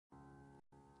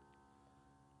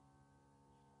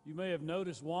You may have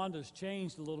noticed Wanda's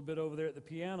changed a little bit over there at the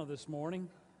piano this morning.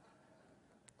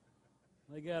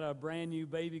 They got a brand new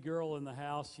baby girl in the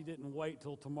house. She didn't wait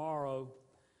till tomorrow.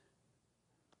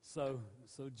 So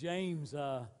James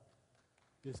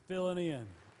is filling in.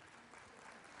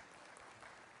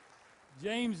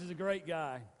 James is a great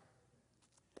guy.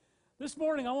 This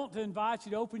morning I want to invite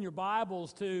you to open your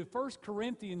Bibles to 1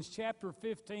 Corinthians chapter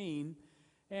 15.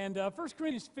 And 1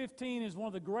 Corinthians 15 is one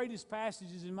of the greatest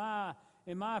passages in my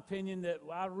opinion that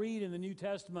I read in the New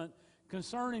Testament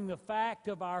concerning the fact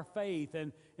of our faith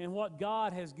and what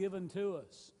God has given to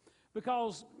us.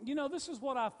 Because, this is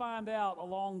what I find out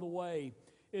along the way,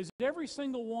 is that every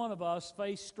single one of us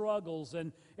face struggles,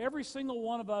 and every single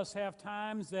one of us have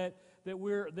times that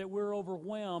we're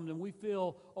overwhelmed and we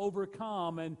feel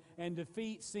overcome, and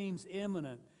defeat seems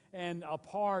imminent and a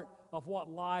part of what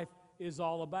life is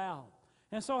all about.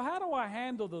 And so how do I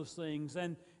handle those things?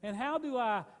 And how do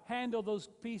I handle those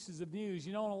pieces of news?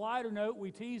 On a lighter note,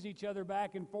 we tease each other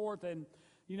back and forth. And,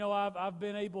 I've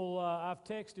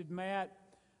texted Matt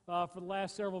for the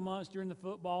last several months during the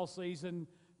football season,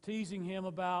 teasing him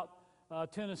about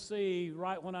Tennessee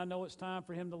right when I know it's time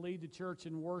for him to lead the church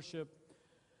in worship.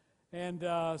 And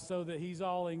so that he's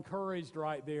all encouraged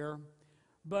right there.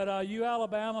 But you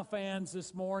Alabama fans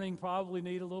this morning probably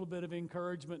need a little bit of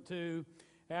encouragement too,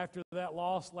 after that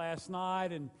loss last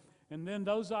night. And then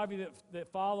those of you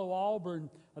that follow Auburn,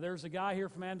 there's a guy here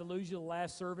from Andalusia, the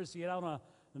last service. He had on a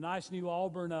nice new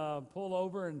Auburn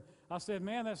pullover. And I said,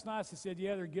 man, that's nice. He said,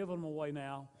 yeah, they're giving them away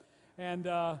now. And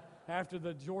after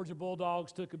the Georgia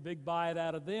Bulldogs took a big bite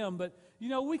out of them. But,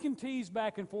 we can tease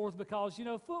back and forth because,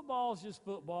 football is just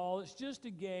football. It's just a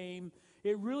game.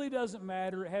 It really doesn't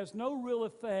matter. It has no real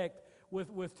effect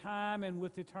with time and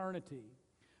with eternity.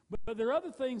 But there are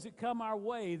other things that come our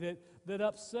way that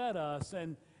upset us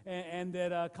and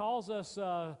that cause us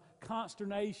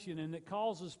consternation, and that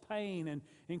cause us pain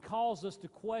and cause us to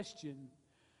question.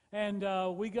 And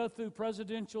we go through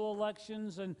presidential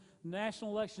elections and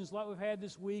national elections like we've had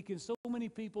this week, and so many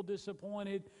people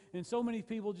disappointed, and so many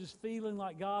people just feeling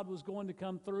like God was going to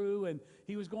come through and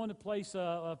He was going to place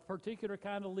a particular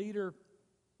kind of leader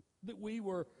that we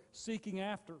were seeking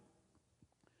after.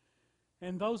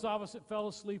 And those of us that fell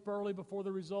asleep early before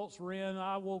the results were in,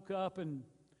 I woke up at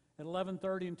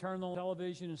 11:30 and turned on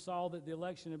television and saw that the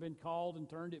election had been called and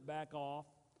turned it back off.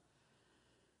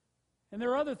 And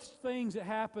there are other things that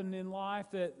happened in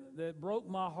life that broke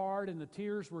my heart, and the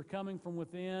tears were coming from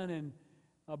within, and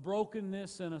a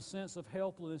brokenness and a sense of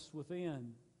helplessness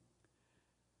within.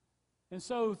 And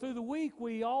so through the week,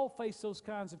 we all face those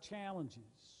kinds of challenges.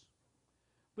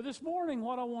 But this morning,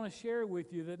 what I want to share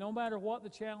with you, that no matter what the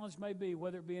challenge may be,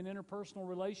 whether it be an interpersonal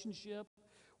relationship,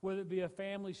 whether it be a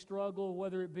family struggle,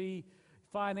 whether it be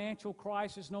financial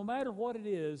crisis, no matter what it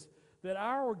is, that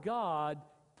our God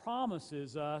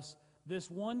promises us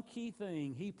this one key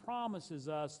thing. He promises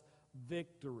us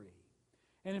victory.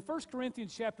 And in 1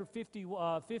 Corinthians chapter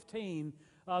 15,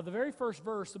 the very first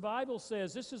verse, the Bible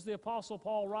says, this is the Apostle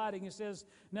Paul writing, it says,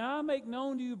 "Now I make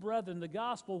known to you, brethren, the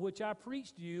gospel which I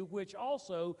preached to you, which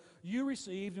also you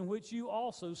received, in which you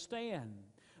also stand,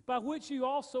 by which you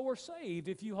also are saved,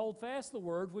 if you hold fast the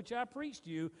word which I preached to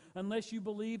you, unless you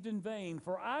believed in vain.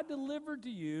 For I delivered to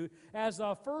you as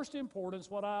of first importance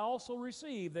what I also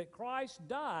received, that Christ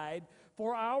died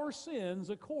for our sins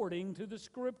according to the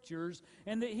Scriptures,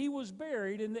 and that He was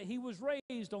buried, and that He was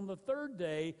raised on the third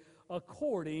day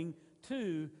according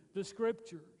to the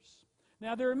Scriptures."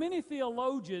 Now, there are many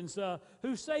theologians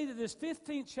who say that this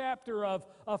 15th chapter of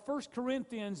 1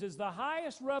 Corinthians is the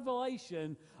highest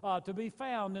revelation to be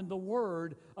found in the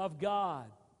Word of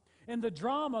God. In the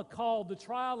drama called The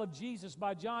Trial of Jesus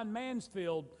by John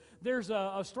Mansfield, there's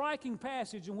a striking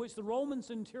passage in which the Roman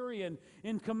centurion,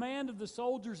 in command of the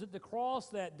soldiers at the cross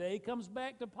that day, comes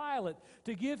back to Pilate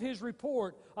to give his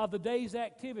report of the day's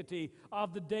activity,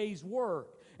 of the day's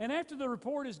work. And after the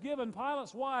report is given,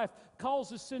 Pilate's wife calls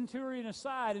the centurion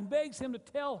aside and begs him to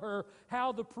tell her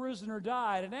how the prisoner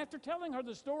died. And after telling her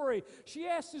the story, she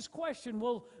asks this question,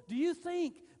 well, do you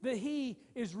think that he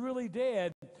is really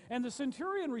dead? And the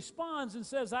centurion responds and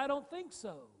says, I don't think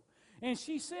so. And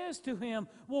she says to him,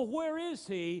 well, where is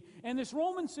he? And this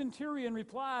Roman centurion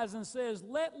replies and says,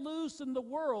 let loose in the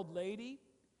world, lady,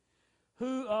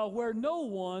 where no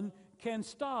one can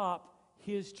stop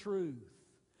his truth.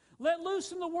 Let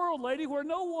loose in the world, lady, where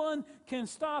no one can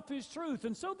stop his truth.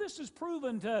 And so this is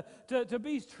proven to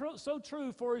be so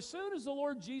true. For as soon as the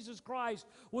Lord Jesus Christ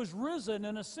was risen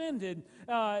and ascended,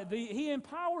 he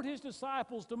empowered his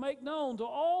disciples to make known to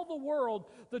all the world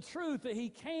the truth that he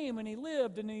came and he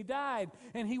lived and he died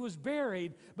and he was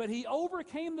buried. But he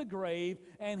overcame the grave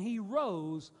and he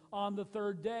rose on the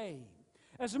third day.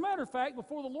 As a matter of fact,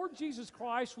 before the Lord Jesus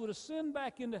Christ would ascend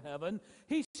back into heaven,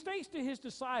 he states to his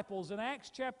disciples in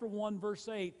Acts chapter 1, verse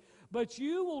 8, "But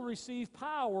you will receive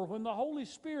power when the Holy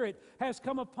Spirit has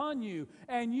come upon you,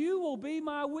 and you will be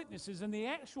my witnesses." In the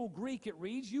actual Greek it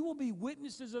reads, "You will be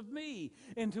witnesses of me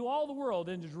into all the world,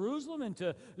 into Jerusalem,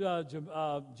 into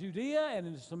Judea, and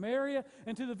into Samaria,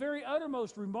 and to the very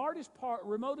uttermost, remotest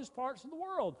parts of the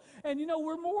world." And you know,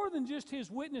 we're more than just his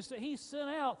witness that he sent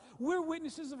out. We're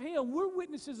witnesses of him. We're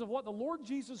witnesses of what the Lord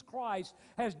Jesus Christ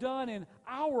has done in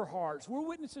our hearts. We're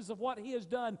witnesses of what he has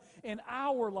done in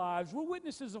our lives. We're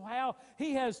witnesses of how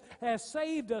he has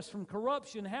saved us from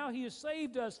corruption, how he has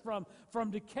saved us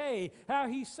from decay, how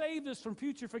he saved us from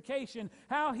putrefaction,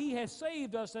 how he has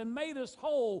saved us and made us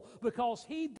whole because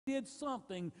he did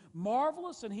something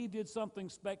marvelous and he did something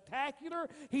spectacular.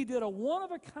 He did a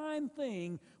one-of-a-kind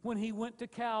thing when he went to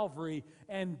Calvary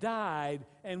and died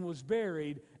and was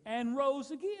buried and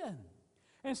rose again.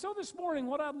 And so this morning,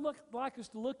 what I'd like us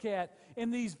to look at in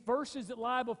these verses that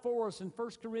lie before us in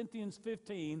 1 Corinthians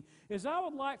 15 is I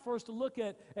would like for us to look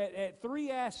at three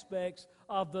aspects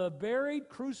of the buried,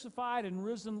 crucified, and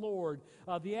risen Lord.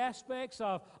 The aspects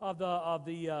of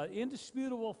the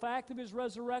indisputable fact of his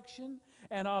resurrection,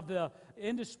 and of the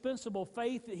indispensable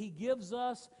faith that he gives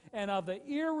us, and of the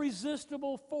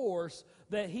irresistible force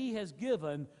that he has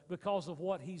given because of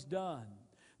what he's done.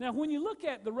 Now, when you look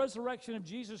at the resurrection of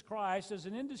Jesus Christ as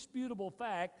an indisputable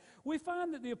fact, we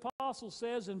find that the apostle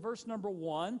says in verse number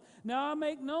 1, "Now I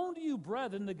make known to you,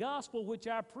 brethren, the gospel which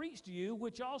I preached to you,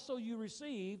 which also you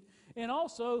received, and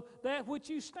also that which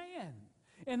you stand."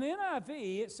 In the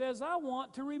NIV, it says, "I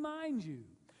want to remind you."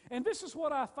 And this is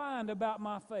what I find about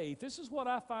my faith. This is what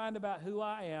I find about who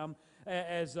I am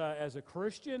as a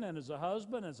Christian and as a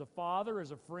husband, as a father, as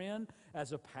a friend,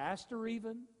 as a pastor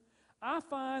even. I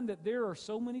find that there are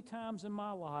so many times in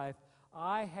my life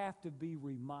I have to be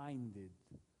reminded.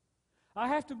 I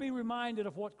have to be reminded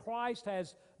of what Christ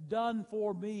has done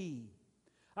for me.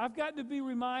 I've got to be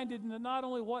reminded of not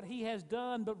only what he has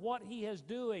done, but what he is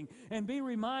doing, and be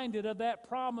reminded of that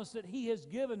promise that he has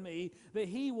given me that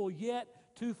he will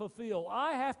yet to fulfill.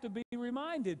 I have to be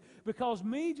reminded because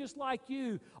me, just like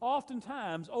you,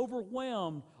 oftentimes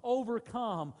overwhelmed,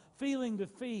 overcome, feeling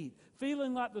defeat,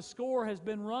 feeling like the score has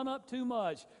been run up too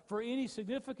much for any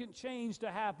significant change to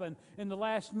happen in the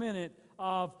last minute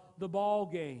of the ball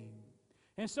game.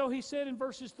 And so he said in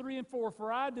verses 3 and 4,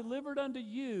 "For I delivered unto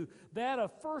you that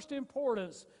of first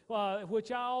importance,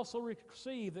 which I also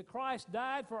received, that Christ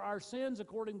died for our sins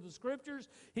according to the Scriptures.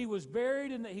 He was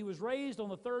buried, and that he was raised on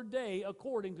the third day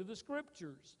according to the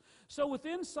Scriptures." So with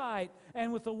insight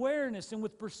and with awareness and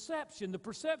with perception, the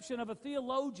perception of a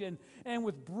theologian, and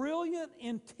with brilliant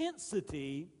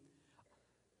intensity,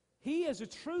 he as a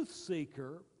truth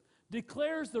seeker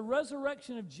declares the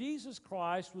resurrection of Jesus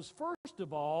Christ was first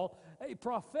of all a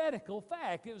prophetical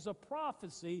fact. It was a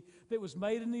prophecy that was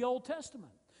made in the Old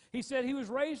Testament. He said he was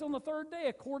raised on the third day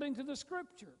according to the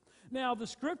Scripture. Now, the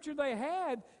Scripture they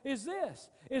had is this,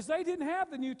 is they didn't have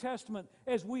the New Testament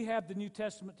as we have the New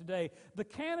Testament today. The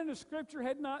canon of Scripture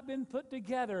had not been put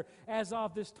together as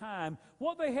of this time.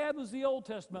 What they had was the Old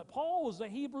Testament. Paul was a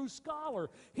Hebrew scholar.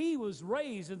 He was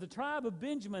raised in the tribe of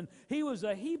Benjamin. He was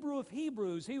a Hebrew of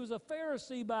Hebrews. He was a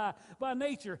Pharisee by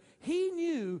nature. He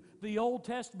knew the Old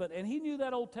Testament, and he knew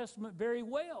that Old Testament very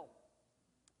well.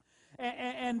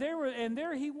 And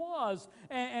there he was.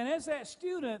 And as that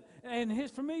student and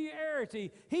his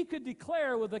familiarity, he could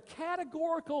declare with a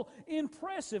categorical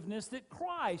impressiveness that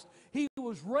Christ, he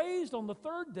was raised on the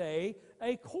third day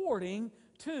according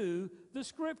to the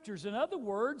Scriptures. In other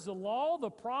words, the law, the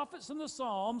prophets, and the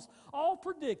Psalms all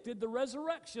predicted the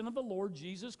resurrection of the Lord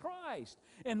Jesus Christ.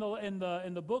 In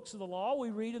the books of the law,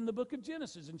 we read in the book of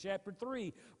Genesis in chapter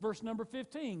 3, verse number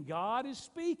 15, God is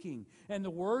speaking, and the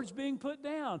words being put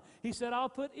down. He said, "I'll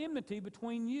put enmity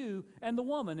between you and the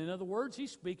woman." In other words,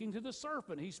 he's speaking to the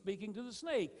serpent. He's speaking to the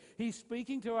snake. He's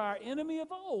speaking to our enemy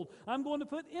of old. "I'm going to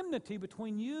put enmity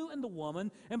between you and the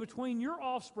woman, and between your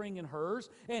offspring and hers,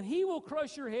 and he will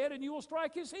crush your head, and you will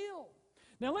strike his heel."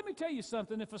 Now, let me tell you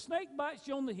something. If a snake bites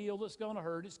you on the heel, it's going to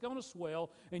hurt, it's going to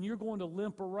swell, and you're going to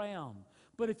limp around.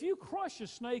 But if you crush a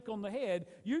snake on the head,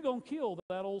 you're going to kill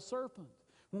that old serpent.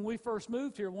 When we first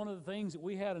moved here, one of the things that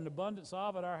we had an abundance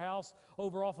of at our house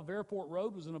over off of Airport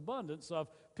Road was an abundance of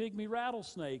pygmy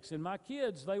rattlesnakes. And my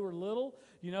kids, they were little,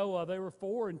 they were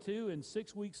 4 and 2 and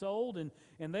 6 weeks old, and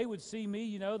they would see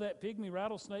me, that pygmy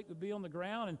rattlesnake would be on the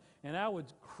ground, and I would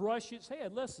crush its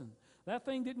head. Listen, that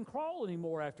thing didn't crawl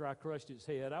anymore after I crushed its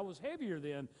head. I was heavier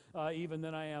then even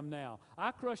than I am now.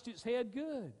 I crushed its head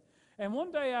good. And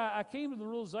one day I came to the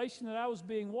realization that I was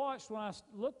being watched when I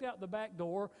looked out the back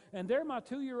door, and there my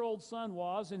 2-year-old son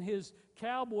was in his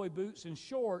cowboy boots and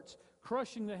shorts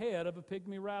crushing the head of a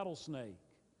pygmy rattlesnake.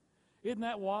 Isn't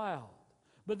that wild?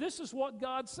 But this is what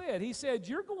God said. He said,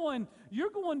 you're going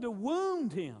to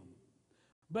wound him,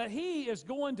 but he is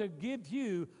going to give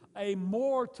you a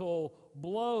mortal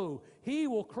blow. He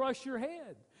will crush your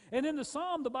head. And in the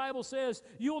Psalm, the Bible says,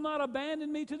 you will not abandon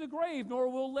me to the grave,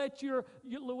 nor will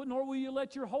you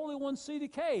let your Holy One see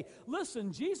decay.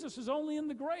 Listen, Jesus is only in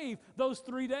the grave those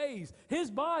 3 days. His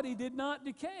body did not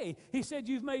decay. He said,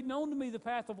 you've made known to me the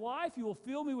path of life. You will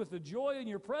fill me with the joy in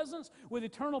your presence, with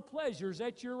eternal pleasures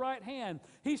at your right hand.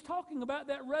 He's talking about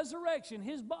that resurrection.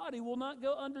 His body will not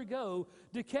undergo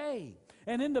decay.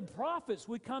 And in the prophets,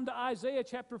 we come to Isaiah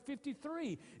chapter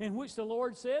 53, in which the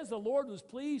Lord says the Lord was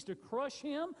pleased to crush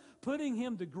him, putting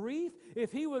him to grief.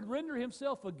 If he would render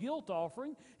himself a guilt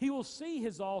offering, he will see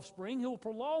his offspring. He will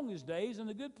prolong his days, and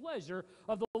the good pleasure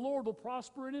of the Lord will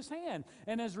prosper in his hand.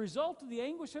 And as a result of the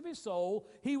anguish of his soul,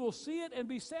 he will see it and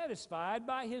be satisfied.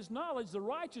 By his knowledge, the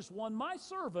righteous one, my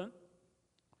servant,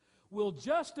 will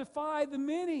justify the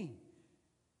many,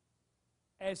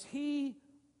 as he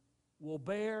will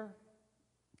bear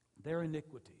their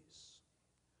iniquities.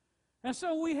 And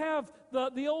so we have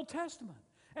the Old Testament.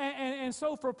 And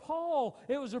so for Paul,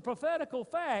 it was a prophetical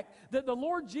fact that the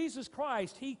Lord Jesus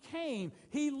Christ, he came,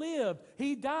 he lived,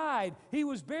 he died, he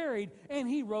was buried, and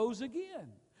he rose again.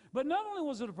 But not only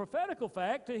was it a prophetical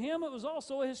fact, to him it was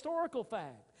also a historical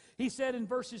fact. He said in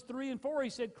verses 3 and 4, he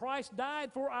said, Christ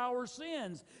died for our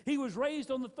sins. He was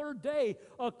raised on the 3rd day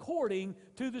according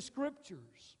to the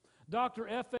Scriptures. Dr.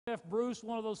 F.F. Bruce,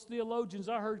 one of those theologians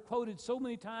I heard quoted so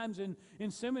many times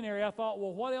in seminary, I thought,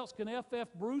 well, what else can F.F.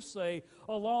 Bruce say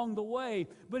along the way?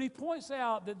 But he points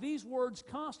out that these words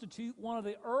constitute one of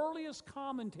the earliest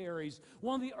commentaries,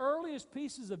 one of the earliest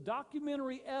pieces of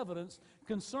documentary evidence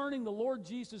concerning the Lord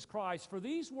Jesus Christ. For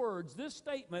these words, this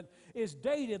statement is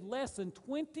dated less than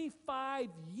 25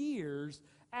 years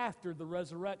after the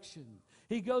resurrection.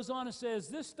 He goes on and says,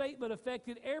 this statement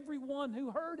affected everyone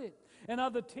who heard it. And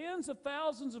of the tens of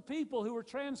thousands of people who were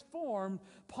transformed,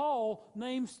 Paul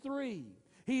names 3.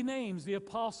 He names the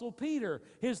Apostle Peter,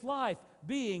 his life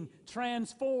being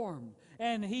transformed.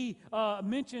 And he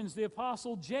mentions the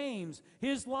Apostle James,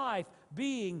 his life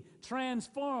being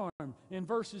transformed in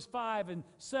verses 5 and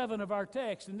 7 of our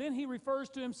text. And then he refers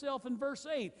to himself in verse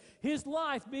 8, his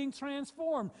life being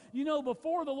transformed. You know,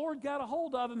 before the Lord got a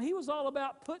hold of him, he was all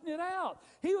about putting it out.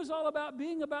 He was all about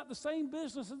being about the same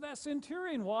business as that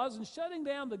centurion was and shutting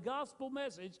down the gospel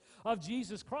message of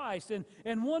Jesus Christ.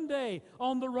 And one day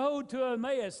on the road to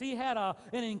Emmaus, he had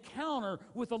an encounter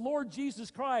with the Lord Jesus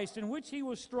Christ in which he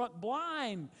was struck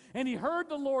blind, and he heard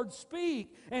the Lord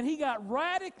speak, and he got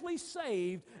radically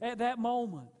saved at that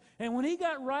moment. And when he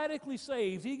got radically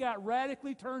saved, he got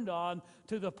radically turned on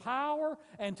to the power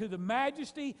and to the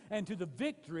majesty and to the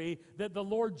victory that the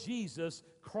Lord Jesus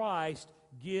Christ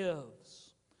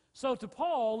gives. So to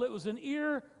Paul, it was an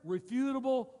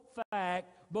irrefutable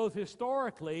fact, both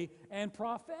historically and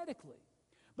prophetically.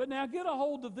 But now get a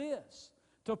hold of this.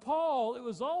 To Paul, it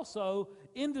was also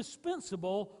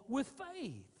indispensable with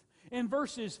faith. In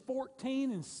verses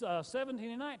 14 and 17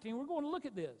 and 19, we're going to look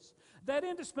at this. That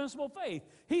indispensable faith.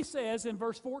 He says in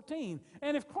verse 14,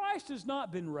 and if Christ has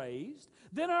not been raised,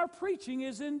 then our preaching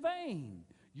is in vain.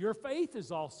 Your faith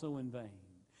is also in vain.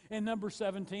 In number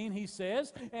 17, he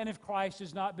says, and if Christ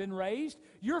has not been raised,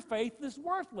 your faith is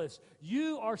worthless.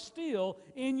 You are still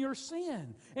in your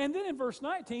sin. And then in verse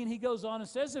 19, he goes on and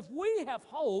says, if we have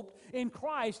hope in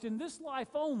Christ in this life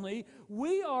only,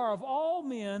 we are of all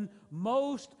men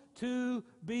most to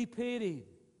be pitied.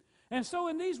 And so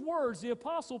in these words, the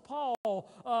Apostle Paul,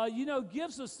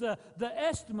 gives us the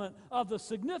estimate of the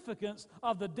significance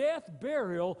of the death,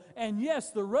 burial, and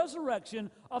yes, the resurrection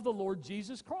of the Lord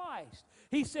Jesus Christ.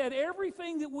 He said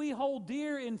everything that we hold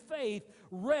dear in faith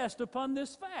rests upon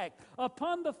this fact,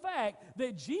 upon the fact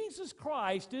that Jesus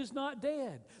Christ is not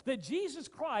dead, that Jesus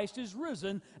Christ is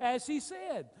risen as He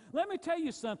said. Let me tell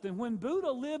you something. When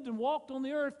Buddha lived and walked on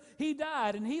the earth, he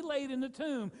died and he laid in the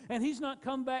tomb, and he's not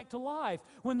come back to life.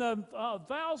 When the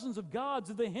thousands of gods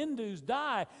of the Hindus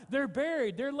die, they're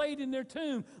buried, they're laid in their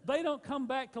tomb. They don't come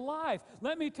back to life.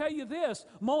 Let me tell you this.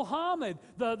 Muhammad,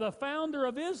 the founder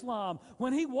of Islam,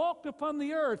 when he walked upon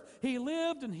the earth, he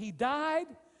lived and he died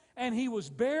and he was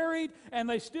buried, and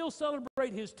they still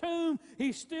celebrate his tomb.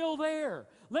 He's still there.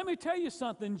 Let me tell you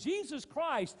something. Jesus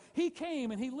Christ, He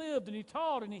came and He lived and He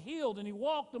taught and He healed and He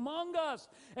walked among us,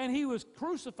 and He was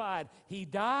crucified. He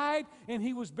died and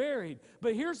He was buried.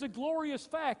 But here's the glorious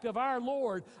fact of our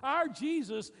Lord. Our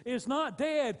Jesus is not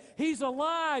dead. He's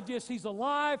alive. Yes, He's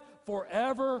alive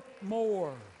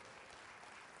forevermore.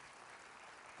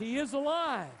 He is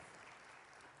alive.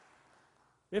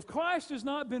 If Christ has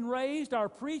not been raised, our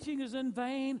preaching is in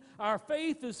vain, our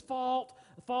faith is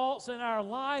false, and our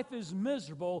life is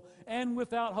miserable and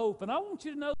without hope. And I want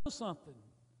you to know something.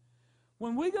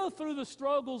 When we go through the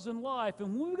struggles in life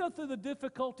and when we go through the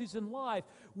difficulties in life,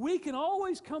 we can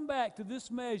always come back to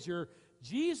this measure: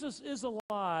 Jesus is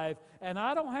alive, and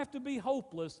I don't have to be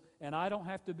hopeless, and I don't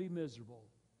have to be miserable.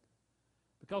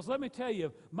 Because let me tell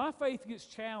you, my faith gets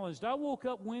challenged. I woke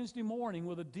up Wednesday morning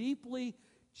with a deeply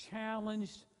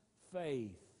challenged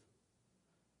faith.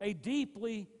 A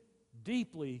deeply,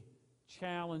 deeply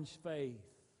challenged faith.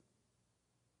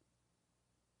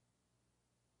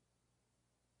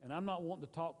 And I'm not wanting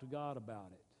to talk to God about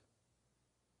it.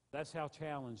 That's how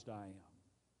challenged I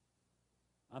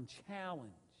am. I'm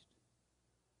challenged.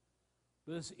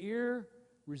 But this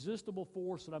irresistible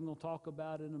force that I'm going to talk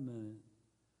about in a minute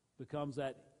becomes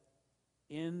that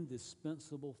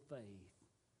indispensable faith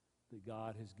that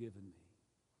God has given me.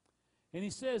 And he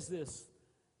says this.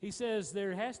 He says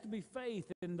there has to be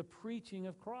faith in the preaching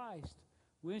of Christ.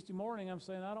 Wednesday morning I'm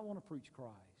saying I don't want to preach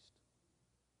Christ.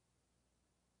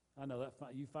 I know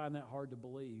that you find that hard to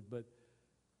believe, but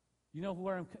you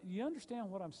know you understand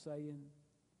what I'm saying?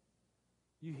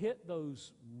 You hit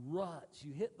those ruts,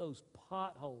 you hit those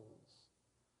potholes.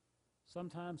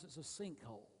 Sometimes it's a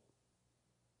sinkhole,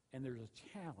 and there's a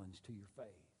challenge to your faith.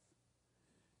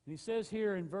 And he says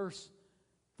here in verse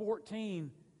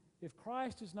 14, if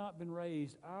Christ has not been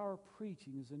raised, our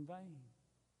preaching is in vain.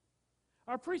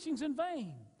 Our preaching's in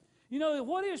vain. You know,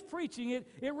 what is preaching?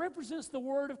 It represents the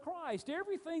Word of Christ,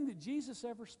 everything that Jesus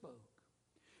ever spoke.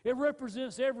 It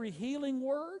represents every healing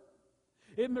word.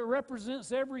 It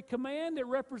represents every command. It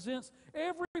represents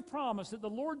every promise that the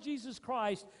Lord Jesus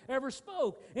Christ ever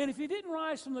spoke. And if He didn't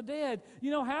rise from the dead,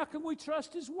 you know, how can we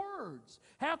trust His words?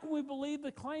 How can we believe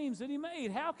the claims that He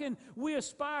made? How can we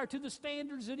aspire to the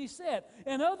standards that He set?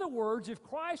 In other words, if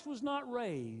Christ was not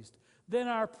raised, then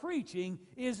our preaching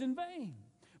is in vain.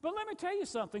 But let me tell you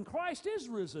something. Christ is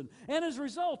risen. And as a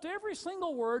result, every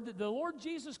single word that the Lord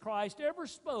Jesus Christ ever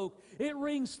spoke, it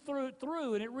rings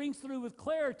through, and it rings through with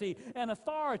clarity and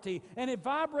authority, and it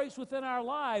vibrates within our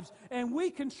lives, and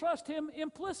we can trust Him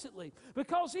implicitly.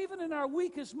 Because even in our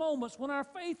weakest moments, when our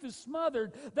faith is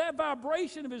smothered, that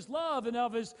vibration of His love and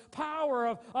of His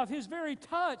power, of His very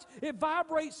touch, it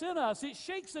vibrates in us. It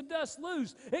shakes the dust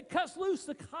loose. It cuts loose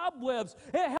the cobwebs.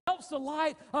 It helps the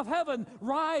light of heaven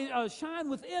shine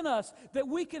within us, that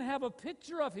we can have a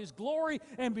picture of His glory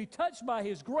and be touched by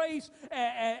His grace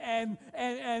and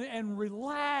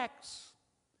relax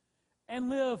and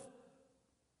live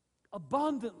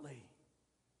abundantly,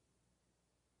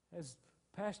 as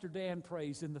Pastor Dan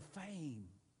prays, in the fame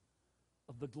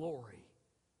of the glory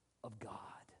of God.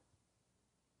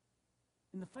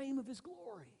 In the fame of His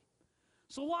glory.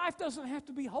 So life doesn't have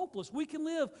to be hopeless. We can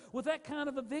live with that kind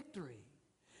of a victory.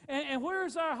 And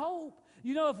where's our hope?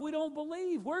 You know, if we don't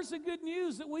believe, where's the good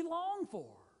news that we long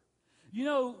for? You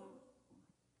know,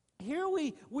 here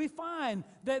we find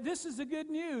that this is the good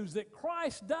news, that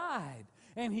Christ died,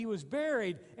 and He was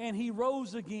buried, and He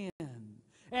rose again.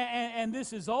 And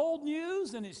this is old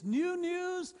news, and it's new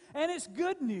news, and it's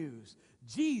good news.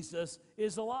 Jesus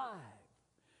is alive.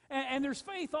 And there's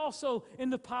faith also in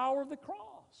the power of the cross.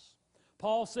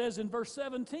 Paul says in verse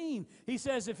 17, he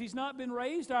says, if He's not been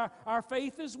raised, our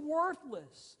faith is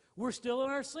worthless. We're still in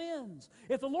our sins.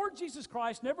 If the Lord Jesus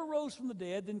Christ never rose from the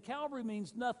dead, then Calvary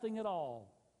means nothing at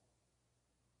all.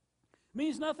 It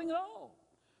means nothing at all.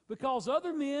 Because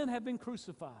other men have been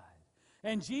crucified.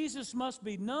 And Jesus must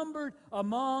be numbered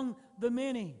among the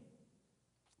many.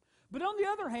 But on the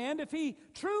other hand, if he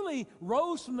truly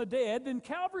rose from the dead, then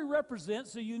Calvary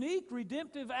represents a unique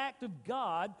redemptive act of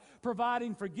God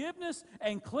providing forgiveness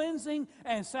and cleansing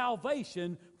and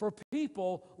salvation for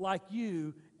people like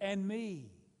you and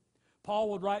me.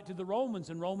 Paul would write to the Romans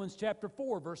in Romans chapter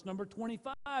 4, verse number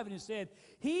 25, and he said,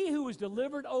 "He who was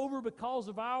delivered over because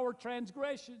of our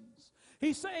transgressions."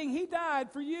 He's saying he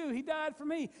died for you. He died for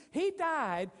me. He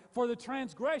died for the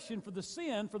transgression, for the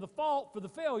sin, for the fault, for the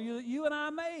failure that you and I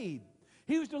made.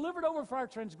 He was delivered over for our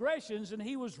transgressions, and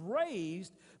he was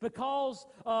raised because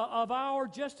of our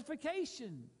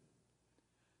justification.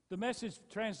 The Message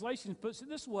translation puts it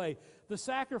this way: the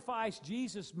sacrificed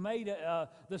Jesus made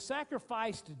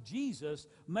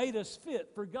us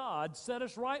fit for God, set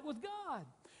us right with God.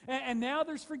 And now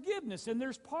there's forgiveness and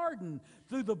there's pardon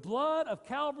through the blood of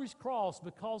Calvary's cross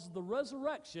because of the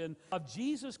resurrection of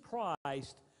Jesus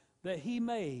Christ that he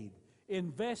made,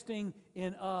 investing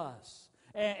in us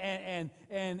and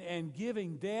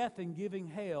giving death and giving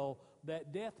hell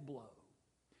that death blow.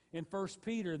 In 1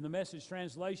 Peter, in the Message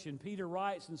translation, Peter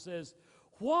writes and says,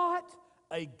 "What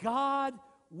a God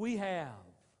we have."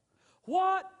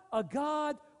 What a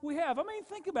God we have. I mean,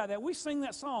 think about that. We sing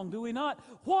that song, do we not?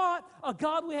 What a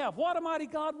God we have. What a mighty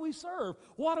God we serve.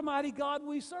 What a mighty God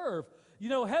we serve. You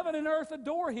know, heaven and earth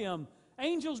adore him.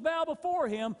 Angels bow before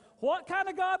him. What kind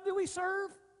of God do we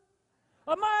serve?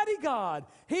 A mighty God.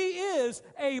 He is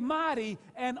a mighty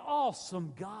and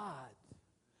awesome God.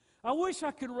 I wish I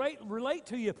could relate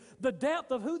to you the depth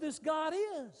of who this God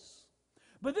is.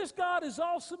 But this God is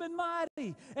awesome and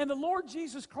mighty. And the Lord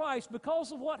Jesus Christ,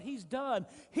 because of what he's done,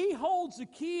 he holds the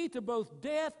key to both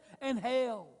death and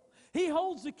hell. He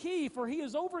holds the key, for he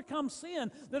has overcome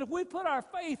sin, that if we put our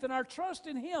faith and our trust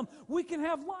in him, we can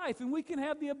have life and we can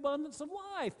have the abundance of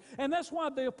life. And that's why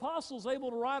the apostle's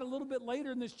able to write a little bit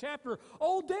later in this chapter,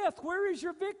 "Oh death, where is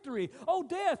your victory? Oh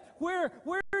death, where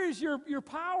is your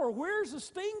power? Where's the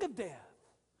sting of death?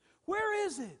 Where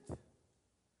is it?"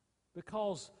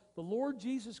 Because the Lord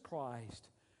Jesus Christ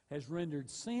has rendered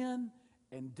sin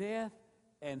and death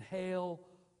and hell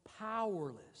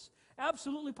powerless.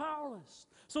 Absolutely powerless.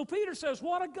 So Peter says,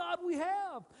 what a God we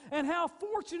have, and how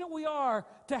fortunate we are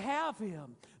to have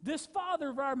him. This Father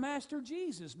of our Master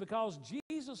Jesus, because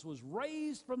Jesus was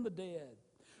raised from the dead.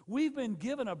 We've been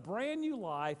given a brand new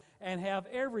life and have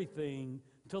everything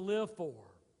to live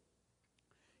for.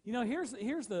 You know, here's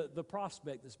the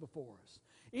prospect that's before us.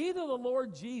 Either the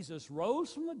Lord Jesus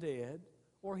rose from the dead,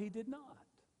 or he did not.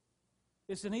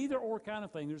 It's an either-or kind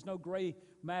of thing. There's no gray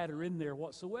matter in there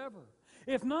whatsoever.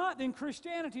 If not, then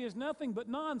Christianity is nothing but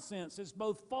nonsense. It's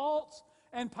both false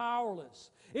and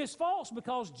powerless. It's false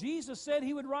because Jesus said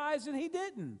he would rise and he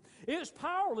didn't. It's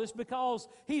powerless because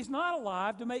he's not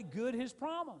alive to make good his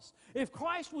promise. If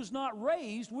Christ was not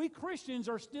raised, we Christians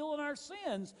are still in our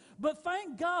sins. But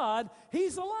thank God,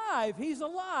 he's alive. He's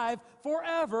alive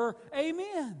forever.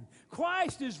 Amen.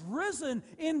 Christ is risen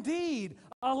indeed,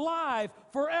 alive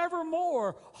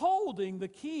forevermore, holding the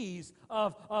keys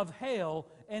of hell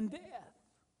and death.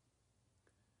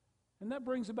 And that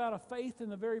brings about a faith in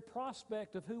the very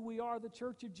prospect of who we are, the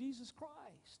church of Jesus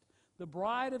Christ, the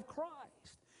bride of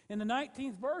Christ. In the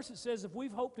 19th verse it says, if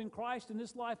we've hoped in Christ in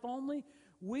this life only,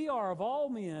 we are of all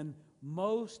men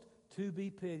most to be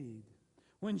pitied.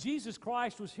 When Jesus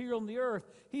Christ was here on the earth,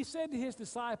 he said to his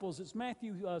disciples, it's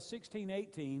Matthew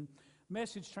 16:18,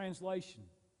 Message translation,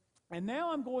 "And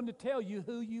now I'm going to tell you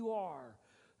who you are,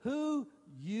 who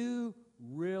you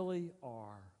really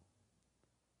are."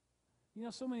 You know,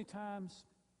 so many times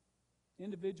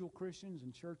individual Christians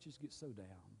and churches get so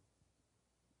down.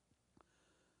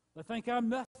 They think I'm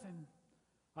nothing.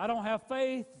 I don't have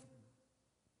faith.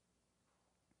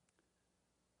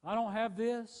 I don't have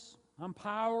this. I'm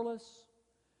powerless.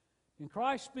 And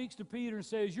Christ speaks to Peter and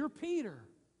says, "You're Peter.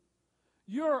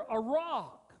 You're a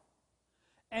rock.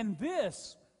 And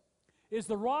this is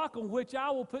the rock on which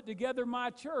I will put together my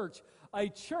church, a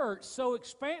church so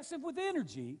expansive with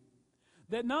energy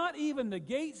that not even the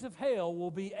gates of hell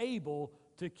will be able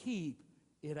to keep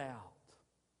it out."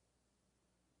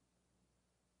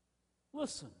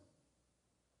 Listen,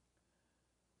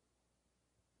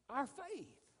 our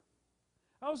faith.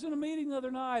 I was in a meeting the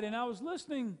other night and I was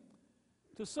listening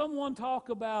to someone talk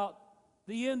about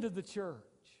the end of the church.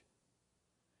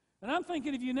 And I'm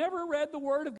thinking, if you never read the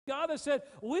Word of God, I said,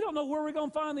 well, we don't know where we're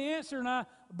going to find the answer. And I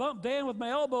bumped Dan with my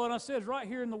elbow and I said, it's right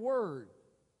here in the Word.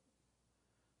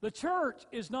 The church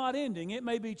is not ending. It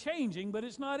may be changing, but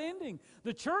it's not ending.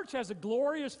 The church has a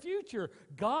glorious future.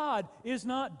 God is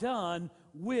not done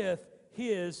with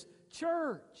his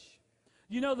church.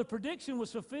 You know, the prediction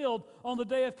was fulfilled on the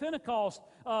day of Pentecost.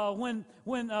 when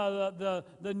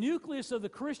the nucleus of the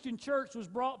Christian church was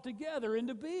brought together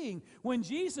into being. When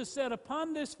Jesus said,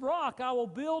 "Upon this rock I will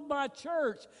build my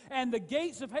church, and the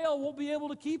gates of hell won't be able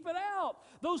to keep it out."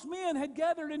 Those men had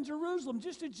gathered in Jerusalem,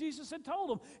 just as Jesus had told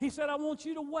them. He said, "I want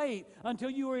you to wait until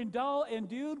you are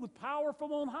endued with power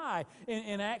from on high,"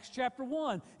 in Acts chapter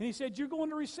 1. And he said, "You're going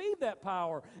to receive that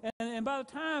power." And by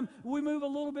the time we move a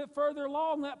little bit further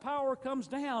along, that power comes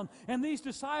down. And these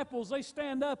disciples, they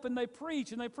stand up and they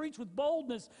preach with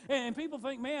boldness. And people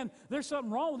think, man, there's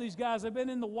something wrong with these guys. They've been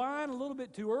in the wine a little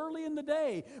bit too early in the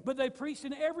day. But they preached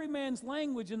in every man's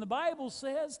language. And the Bible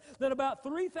says that about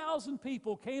 3,000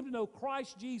 people came to know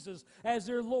Christ Jesus as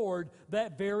their Lord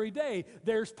that very day.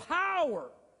 There's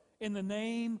power in the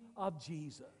name of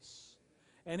Jesus.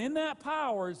 And in that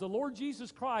power, as the Lord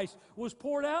Jesus Christ was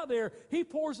poured out there, He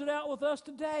pours it out with us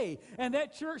today. And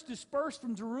that church dispersed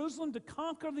from Jerusalem to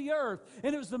conquer the earth.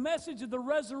 And it was the message of the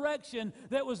resurrection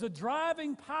that was the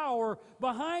driving power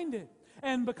behind it.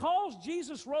 And because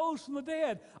Jesus rose from the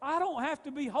dead, I don't have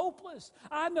to be hopeless.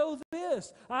 I know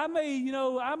this. I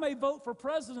may vote for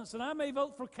presidents and I may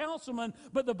vote for councilmen,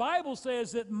 but the Bible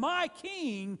says that my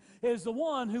King is the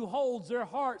one who holds their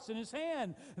hearts in His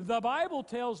hand. The Bible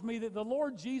tells me that the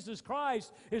Lord Jesus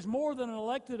Christ is more than an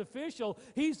elected official.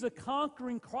 He's the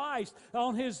conquering Christ.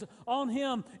 On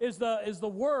Him is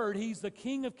the Word. He's the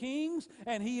King of kings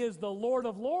and He is the Lord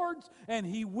of lords, and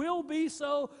He will be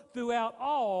so throughout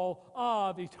all of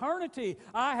eternity.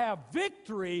 I have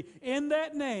victory in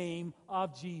that name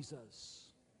of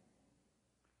Jesus.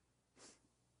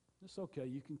 It's okay,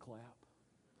 you can clap.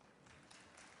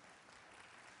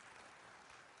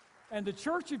 And the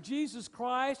Church of Jesus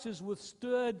Christ has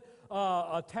withstood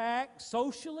attack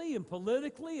socially and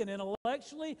politically and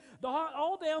intellectually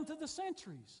all down through the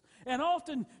centuries. And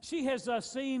often she has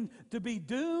seemed to be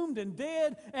doomed and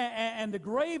dead, and the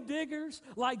grave diggers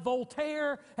like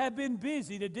Voltaire have been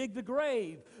busy to dig the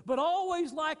grave. But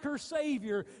always like her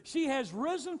Savior, she has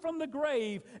risen from the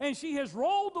grave and she has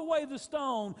rolled away the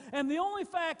stone. And the only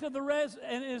fact of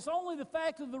it's only the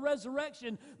fact of the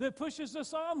resurrection that pushes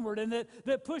us onward and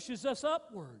that pushes us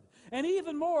upward. And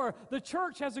even more, the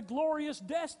church has a glorious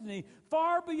destiny.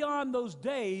 Far beyond those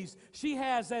days, she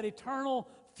has that eternal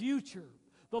future.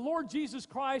 The Lord Jesus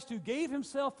Christ, who gave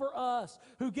Himself for us,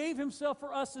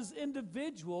 as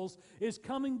individuals, is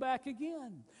coming back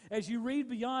again. As you read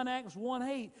beyond Acts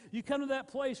 1:8, you come to that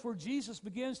place where Jesus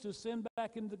begins to ascend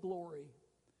back into glory.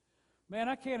 Man,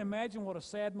 I can't imagine what a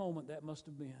sad moment that must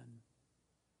have been.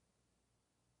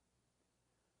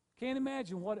 Can't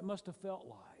imagine what it must have felt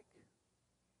like.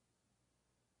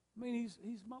 I mean,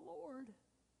 he's my Lord.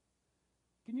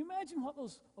 Can you imagine what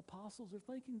those apostles are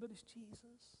thinking? But it's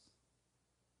Jesus.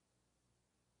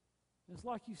 It's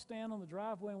like you stand on the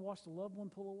driveway and watch the loved one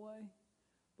pull away.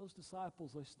 Those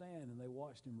disciples, they stand and they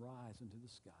watched Him rise into the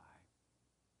sky.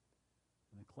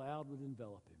 And a cloud would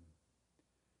envelop Him.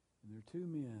 And there are two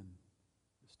men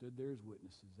that stood there as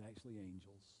witnesses, actually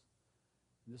angels.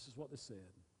 And this is what they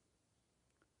said.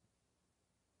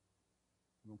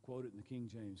 I'm going to quote it in the King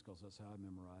James because that's how I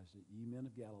memorized it. "Ye men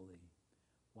of Galilee,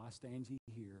 why stand ye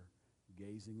here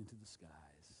gazing into the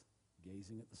skies,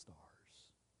 gazing at the stars?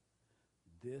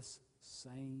 This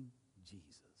same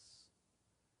Jesus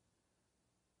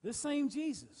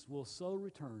will so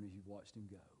return as you've watched Him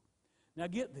go." Now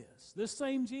get this. This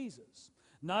same Jesus,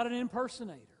 not an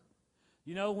impersonator.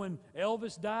 You know, when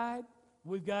Elvis died,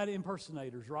 we've got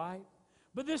impersonators, right?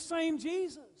 But this same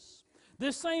Jesus,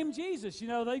 you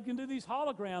know, they can do these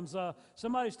holograms.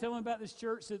 Somebody's telling me about this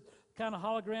church that kind of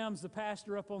holograms the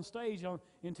pastor up on stage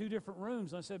in two different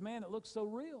rooms. And I said, man, it looks so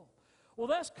real. Well,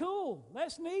 that's cool.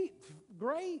 That's neat.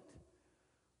 Great.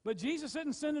 But Jesus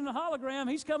isn't sending a hologram.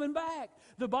 He's coming back.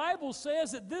 The Bible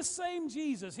says that this same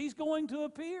Jesus, He's going to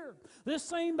appear. This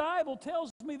same Bible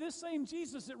tells me this same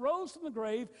Jesus that rose from the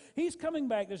grave, He's coming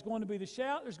back. There's going to be the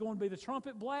shout. There's going to be the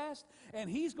trumpet blast. And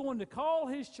He's going to call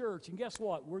His church. And guess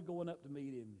what? We're going up to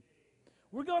meet Him.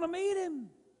 We're going to meet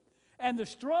Him. And the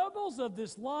struggles of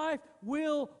this life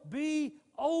will be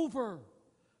over.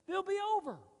 They'll be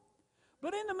over.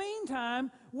 But in the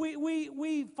meantime,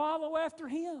 we follow after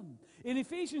Him. In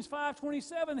Ephesians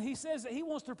 5:27, he says that He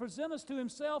wants to present us to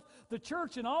Himself, the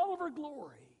church, in all of her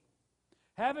glory,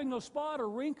 having no spot or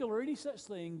wrinkle or any such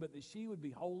thing, but that she would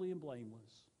be holy and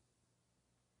blameless.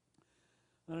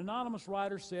 An anonymous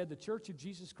writer said the Church of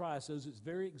Jesus Christ owes its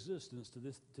very existence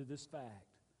to this fact.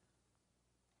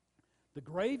 The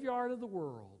graveyard of the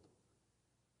world,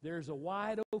 there's a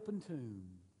wide open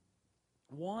tomb,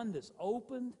 one that's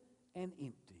opened and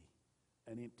empty,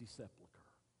 an empty sepulcher.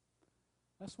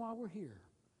 That's why we're here,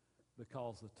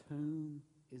 because the tomb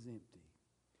is empty.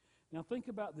 Now think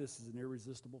about this as an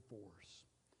irresistible force.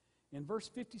 In verse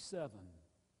 57,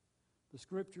 the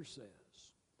Scripture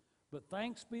says, "But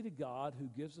thanks be to God who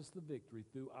gives us the victory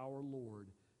through our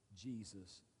Lord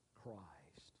Jesus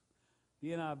Christ."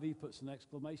 The NIV puts an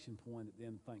exclamation point at the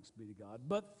end, "Thanks be to God."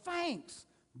 But thanks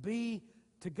be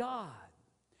to God.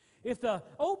 If the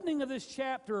opening of this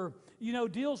chapter,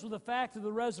 deals with the fact of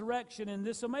the resurrection, and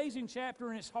this amazing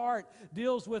chapter in its heart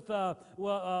deals with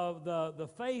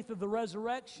the faith of the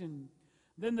resurrection,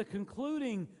 then the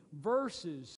concluding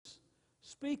verses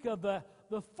speak of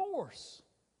the force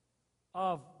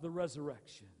of the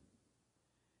resurrection.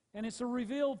 And it's a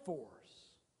revealed force.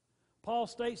 Paul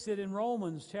states it in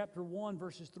Romans chapter 1,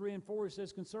 verses 3 and 4. He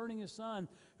says, "Concerning his Son,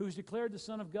 who is declared the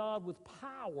Son of God with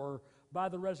power by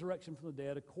the resurrection from the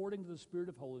dead, according to the Spirit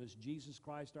of holiness, Jesus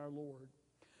Christ our Lord."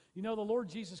 The Lord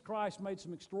Jesus Christ made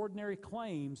some extraordinary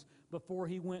claims before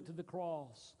he went to the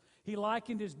cross. He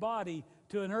likened his body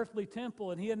to an earthly temple,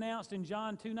 and he announced in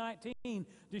John 2:19,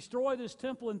 "Destroy this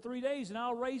temple in 3 days, and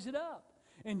I'll raise it up."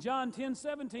 In John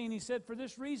 10:17, he said, "For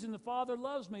this reason the Father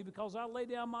loves me, because I lay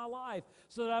down my life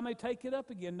so that I may take it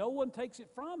up again. No one takes it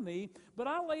from me, but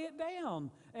I lay it down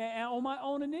on my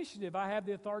own initiative. I have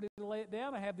the authority to lay it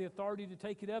down. I have the authority to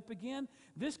take it up again.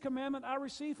 This commandment I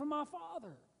received from my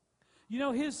Father."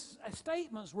 His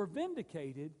statements were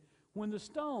vindicated when the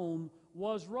stone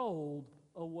was rolled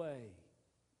away.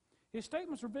 His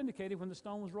statements were vindicated when the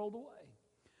stone was rolled away.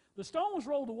 The stone was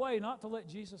rolled away not to let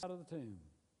Jesus out of the tomb.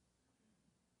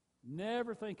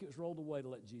 Never think it was rolled away to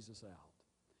let Jesus out.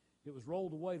 It was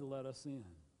rolled away to let us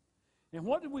in. And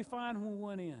what did we find when we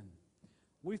went in?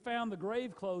 We found the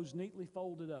grave clothes neatly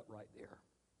folded up right there.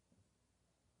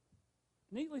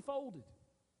 Neatly folded.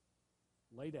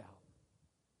 Laid out.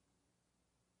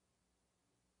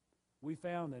 We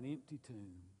found an empty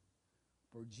tomb.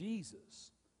 For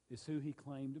Jesus is who he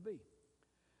claimed to be.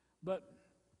 But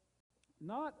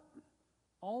not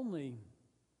only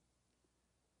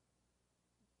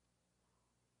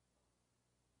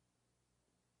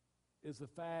is the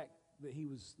fact that he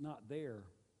was not there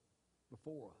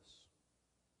before us.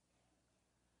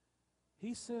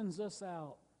 He sends us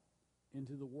out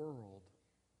into the world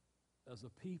as a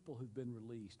people who've been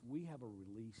released. We have a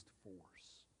released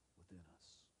force within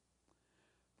us.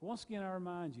 For once again, I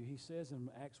remind you, he says in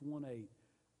Acts 1:8,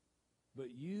 "But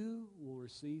you will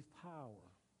receive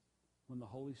power when the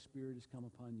Holy Spirit has come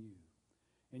upon you.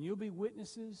 And you'll be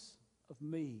witnesses of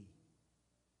me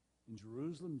in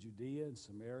Jerusalem, Judea, and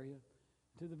Samaria,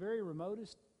 to the very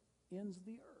remotest ends of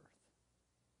the earth."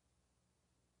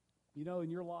 In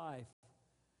your life,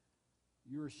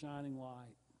 you're a shining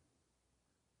light.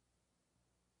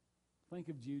 Think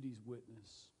of Judy's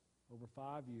witness over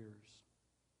 5 years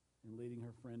in leading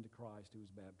her friend to Christ who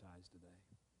was baptized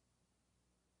today.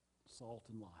 Salt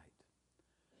and light.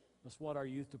 That's what our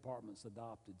youth department's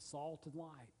adopted. Salt and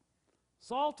light.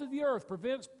 Salt of the earth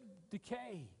prevents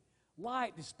decay.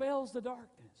 Light dispels the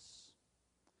darkness.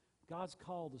 God's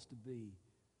called us to be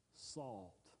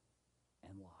salt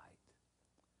and light.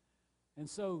 And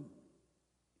so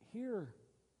here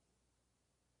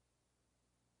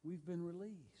we've been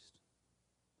released.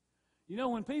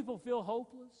 When people feel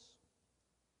hopeless,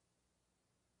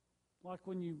 like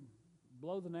when you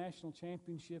blow the national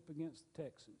championship against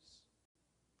Texas,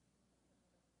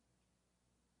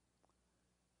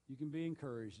 you can be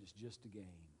encouraged. It's just a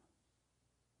game.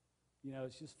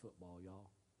 It's just football,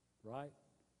 y'all, right?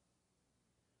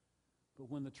 But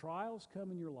when the trials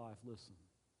come in your life, listen,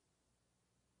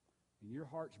 and your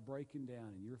heart's breaking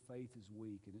down and your faith is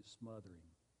weak and it's smothering,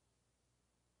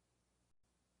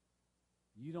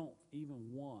 you don't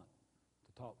even want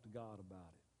to talk to God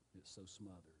about it. It's so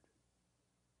smothered.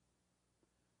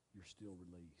 You're still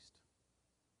released.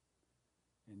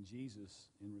 And Jesus,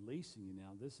 in releasing you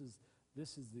now, this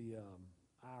is the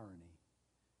irony.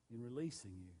 In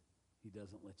releasing you, he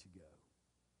doesn't let you go.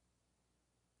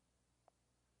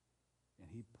 And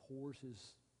he pours.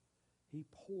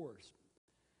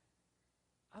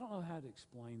 I don't know how to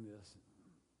explain this,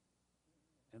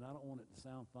 and I don't want it to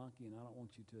sound funky, and I don't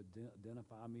want you to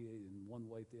identify me in one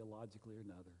way theologically or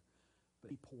another,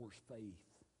 but he pours faith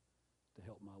to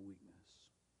help my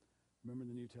weakness. Remember in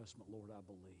the New Testament, "Lord, I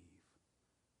believe.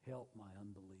 Help my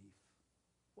unbelief."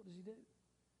 What does he do?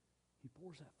 He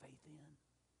pours that faith in.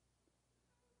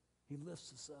 He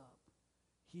lifts us up.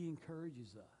 He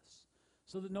encourages us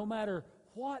so that no matter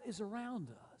what is around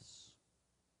us,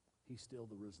 he's still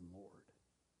the risen Lord.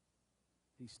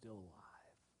 He's still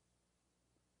alive.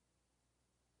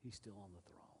 He's still on the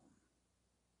throne.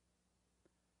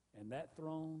 And that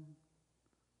throne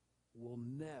will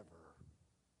never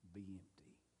be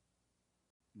empty.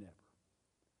 Never.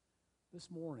 This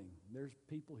morning, there's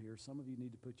people here, some of you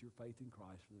need to put your faith in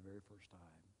Christ for the very first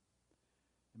time.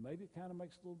 And maybe it kind of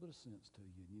makes a little bit of sense to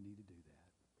you, and you need to do that.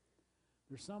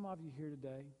 There's some of you here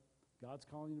today, God's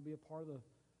calling you to be a part of the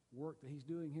work that He's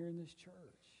doing here in this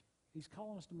church. He's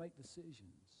calling us to make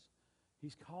decisions.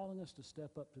 He's calling us to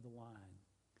step up to the line.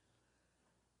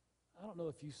 I don't know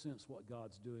if you sense what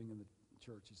God's doing in the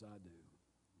church as I do,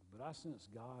 but I sense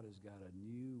God has got a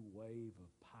new wave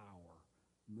of power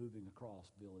moving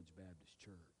across Village Baptist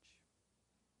Church.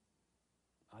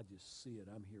 I just see it.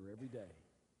 I'm here every day.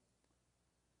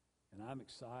 And I'm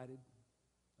excited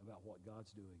about what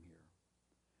God's doing here.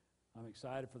 I'm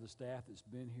excited for the staff that's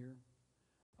been here.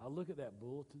 I look at that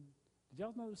bulletin. Did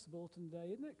y'all notice the bulletin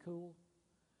today? Isn't that cool?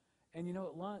 And you know,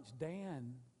 at lunch,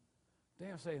 Dan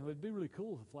was saying, well, it'd be really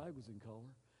cool if the flag was in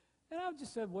color. And I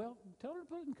just said, well, tell her to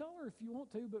put it in color if you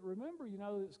want to, but remember, you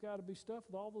know, it's got to be stuffed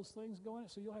with all those things going in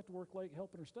it, so you'll have to work late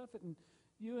helping her stuff it, and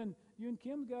you and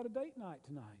Kim got a date night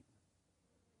tonight.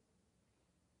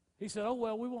 He said, oh,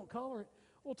 well, we won't color it.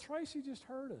 Well, Tracy just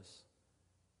heard us.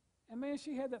 And, man,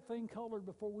 she had that thing colored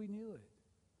before we knew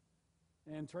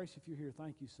it. And, Tracy, if you're here,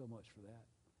 thank you so much for that.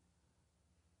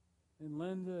 And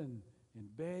Linda and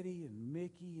Betty and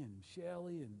Mickey and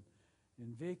Shelley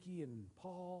and Vicki and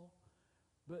Paul.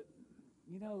 But,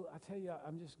 you know, I tell you,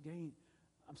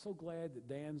 I'm so glad that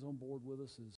Dan's on board with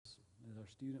us as our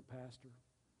student pastor.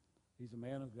 He's a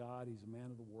man of God. He's a man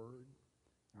of the Word.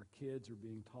 Our kids are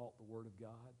being taught the Word of God.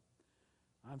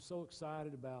 I'm so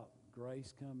excited about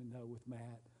Grace coming with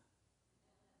Matt.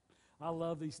 I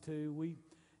love these two.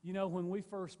 When we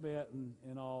first met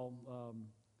and all,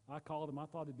 I called him. I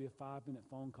thought it'd be a 5-minute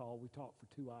phone call. We talked for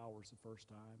 2 hours the first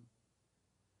time.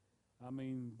 I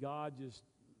mean, God just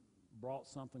brought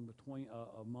something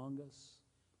among us.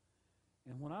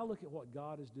 And when I look at what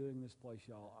God is doing in this place,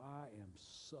 y'all, I am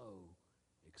so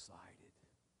excited.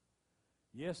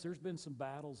 Yes, there's been some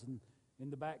battles in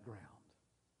the background,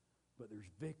 but there's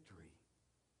victory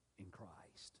in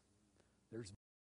Christ.